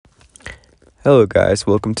Hello, guys.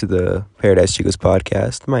 Welcome to the Paradise Chico's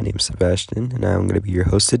podcast. My name is Sebastian, and I'm going to be your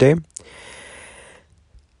host today.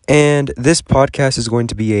 And this podcast is going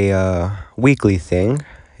to be a weekly thing.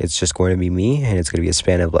 It's just going to be me, and it's going to be a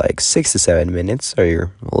span of like 6 to 7 minutes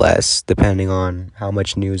or less, depending on how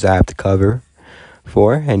much news I have to cover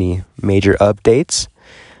for any major updates.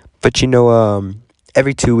 But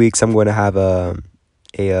every 2 weeks I'm going to have a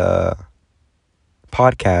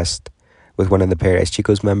podcast with one of the Paradise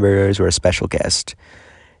Chico's members or a special guest.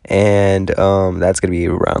 And that's going to be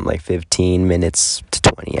around like 15 minutes to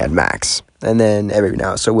 20 at max. And then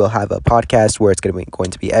so we'll have a podcast where it's going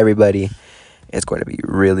to be everybody. It's going to be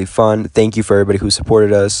really fun. Thank you for everybody who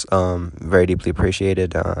supported us. Very deeply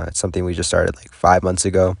appreciated. It's something we just started like 5 months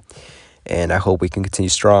ago. And I hope we can continue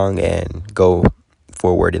strong and go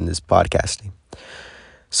forward in this podcasting.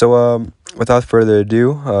 So without further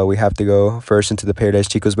ado, we have to go first into the Paradise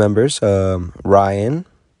Chico's members. Ryan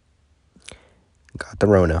got the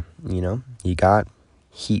Rona,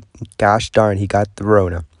 gosh darn, he got the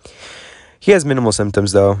Rona. He has minimal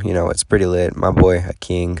symptoms though, it's pretty lit. My boy, a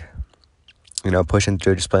king, pushing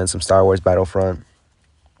through, just playing some Star Wars Battlefront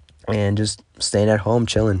and just staying at home,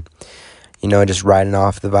 chilling, just riding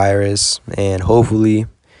off the virus, and hopefully,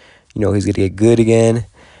 he's going to get good again, and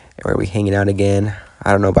we're going to be hanging out again.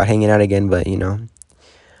 I don't know about hanging out again, but,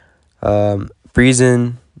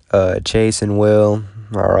 Breezen, Chase, and Will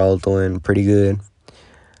are all doing pretty good.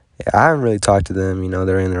 Yeah, I haven't really talked to them,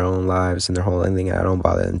 they're in their own lives and their whole thing. I don't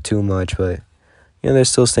bother them too much, but, they're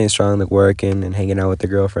still staying strong, like working and hanging out with their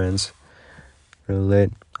girlfriends. Really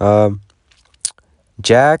lit.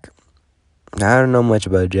 Jack, I don't know much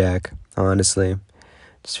about Jack, honestly.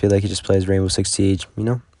 Just feel like he just plays Rainbow Six Siege,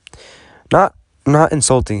 Not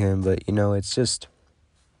insulting him, but, it's just,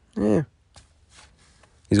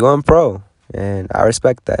 he's going pro, and I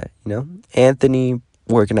respect that, Anthony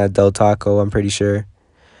working at Del Taco, I'm pretty sure,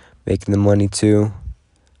 making the money too.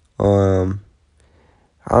 I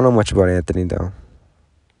don't know much about Anthony though.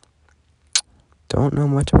 Don't know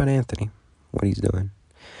much about Anthony, what he's doing.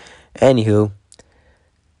 Anywho,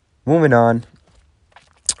 moving on.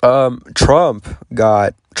 Trump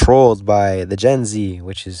got trolled by the Gen Z,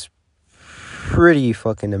 which is pretty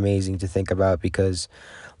fucking amazing to think about, because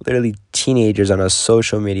literally teenagers on a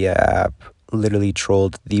social media app literally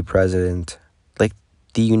trolled the president, like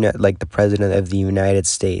the president of the United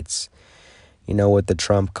States, with the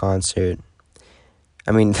Trump concert.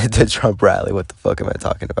 I mean, the Trump rally. What the fuck am I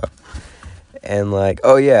talking about? And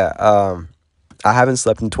I haven't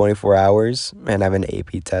slept in 24 hours, and I have an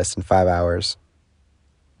AP test in 5 hours.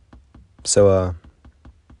 So,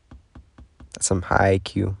 that's some high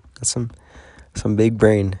IQ. That's some big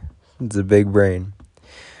brain. It's a big brain.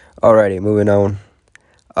 Alrighty, moving on.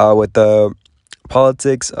 With the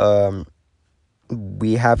politics,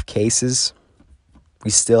 we have cases.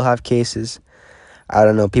 We still have cases. I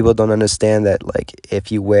don't know. People don't understand that, like,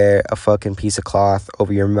 if you wear a fucking piece of cloth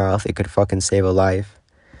over your mouth, it could fucking save a life.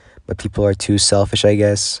 But people are too selfish, I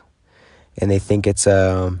guess, and they think it's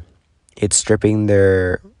stripping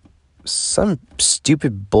their some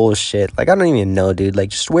stupid bullshit. Like, I don't even know, dude. Like,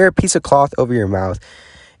 just wear a piece of cloth over your mouth.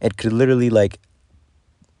 It could literally, like,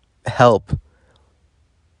 help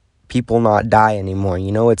people not die anymore.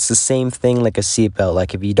 It's the same thing like a seatbelt.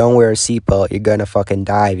 Like, if you don't wear a seatbelt, you're gonna fucking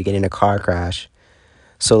die if you get in a car crash.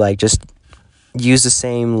 So, like, just use the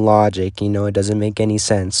same logic. It doesn't make any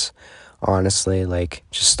sense, honestly. Like,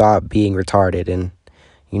 just stop being retarded and,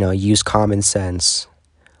 use common sense.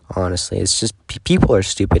 Honestly, it's just people are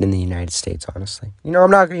stupid in the United States, honestly. I'm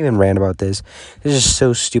not going to even rant about this. This is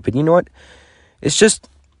so stupid. You know what? It's just,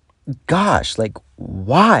 gosh, like,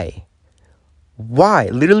 why? Why?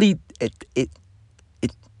 Literally,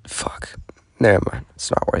 fuck. Never mind.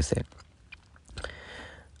 It's not worth it.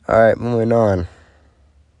 All right, moving on.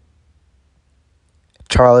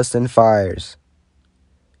 Charleston fires.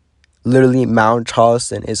 Literally, Mount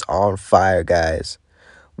Charleston is on fire, guys.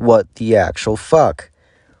 What the actual fuck?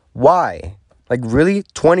 Why? Like, really?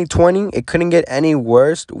 2020? It couldn't get any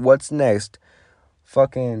worse? What's next?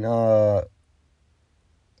 Fucking, I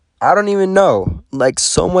don't even know. Like,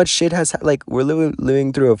 so much shit has, we're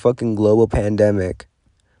living through a fucking global pandemic.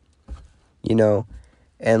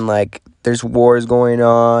 And, like, there's wars going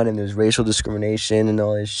on, and there's racial discrimination and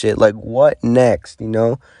all this shit. Like, what next,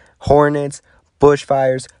 Hornets,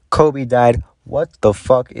 bushfires, Kobe died. What the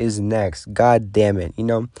fuck is next? God damn it,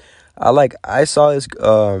 I saw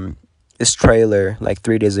this trailer, like,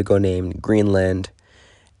 3 days ago named Greenland,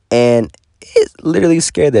 and it literally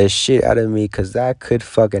scared the shit out of me, because that could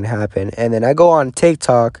fucking happen. And then I go on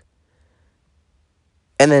TikTok,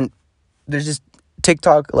 and then there's just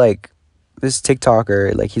TikTok, like, this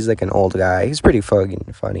TikToker, like he's like an old guy. He's pretty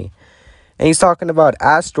fucking funny. And he's talking about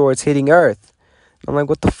asteroids hitting Earth. I'm like,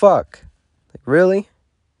 what the fuck? Like, really?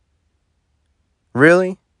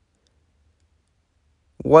 Really?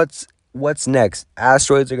 What's next?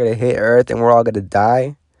 Asteroids are gonna hit Earth and we're all gonna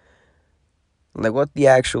die? Like, what the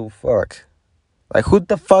actual fuck? Like, who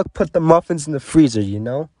the fuck put the muffins in the freezer, you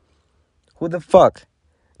know? Who the fuck?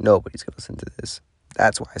 Nobody's gonna listen to this.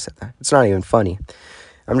 That's why I said that. It's not even funny.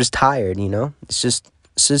 I'm just tired, you know? It's just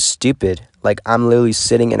stupid. Like, I'm literally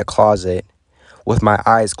sitting in a closet with my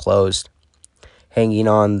eyes closed, hanging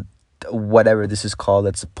on whatever this is called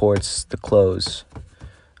that supports the clothes.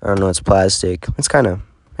 I don't know, it's plastic.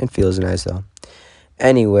 It feels nice though.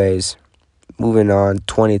 Anyways, moving on,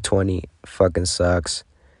 2020 fucking sucks.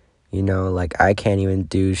 You know, like, I can't even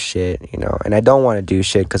do shit, you know. And I don't want to do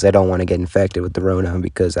shit because I don't want to get infected with the Rona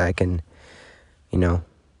because I can, you know,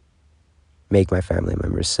 make my family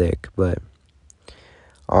members sick. But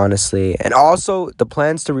honestly, and also the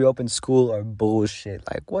plans to reopen school are bullshit.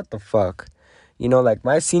 Like, what the fuck? You know, like,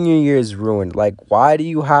 my senior year is ruined. Like, why do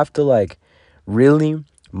you have to, like, really?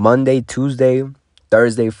 Monday, Tuesday,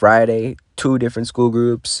 Thursday, Friday, 2 different school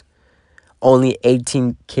groups, only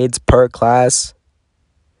 18 kids per class.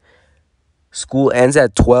 School ends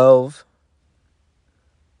at 12.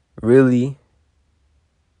 Really?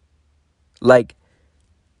 Like,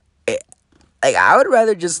 I would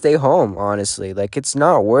rather just stay home, honestly. Like, it's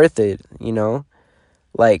not worth it, you know?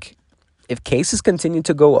 Like, if cases continue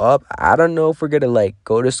to go up, I don't know if we're going to, like,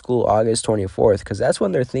 go to school August 24th, because that's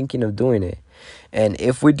when they're thinking of doing it. And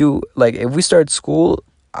if we do, like, if we start school,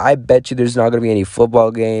 I bet you there's not going to be any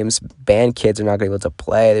football games. Band kids are not going to be able to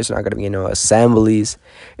play. There's not going to be, assemblies.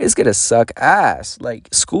 It's going to suck ass. Like,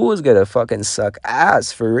 school is going to fucking suck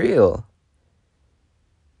ass, for real.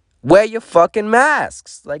 Wear your fucking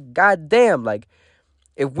masks. Like, goddamn. Like,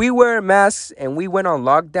 if we wear masks and we went on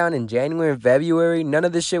lockdown in January and February, none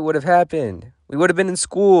of this shit would have happened. We would have been in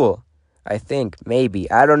school. I think. Maybe.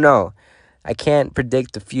 I don't know. I can't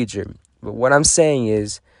predict the future. But what I'm saying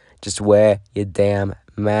is, just wear your damn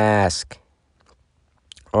mask.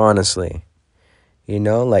 Honestly. You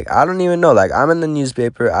know? Like, I don't even know. Like, I'm in the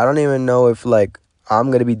newspaper. I don't even know if, like, I'm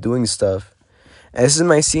going to be doing stuff. And this is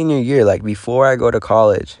my senior year. Like, before I go to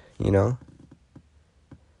college. You know?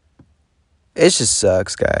 It just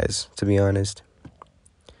sucks, guys, to be honest.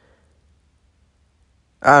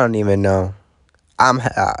 I don't even know. I'm,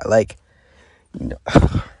 like, you know.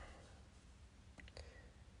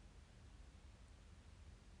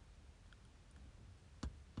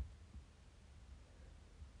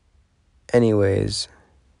 Anyways.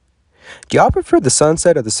 Do y'all prefer the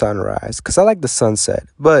sunset or the sunrise? Because I like the sunset.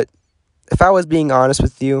 But if I was being honest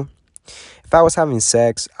with you, if I was having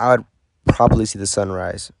sex, I would probably see the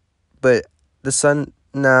sunrise. But the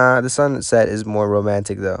sunset is more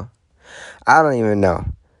romantic, though. I don't even know.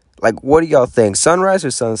 Like, what do y'all think? Sunrise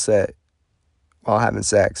or sunset while having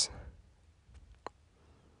sex?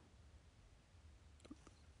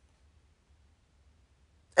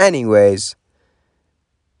 Anyways,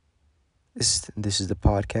 this is the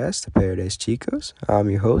podcast, The Paradise Chicos. I'm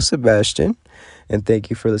your host, Sebastian, and thank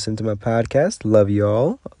you for listening to my podcast. Love you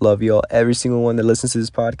all. Love you all, every single one that listens to this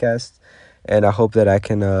podcast. And I hope that I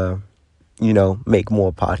can, make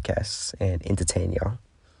more podcasts and entertain y'all.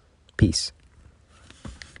 Peace.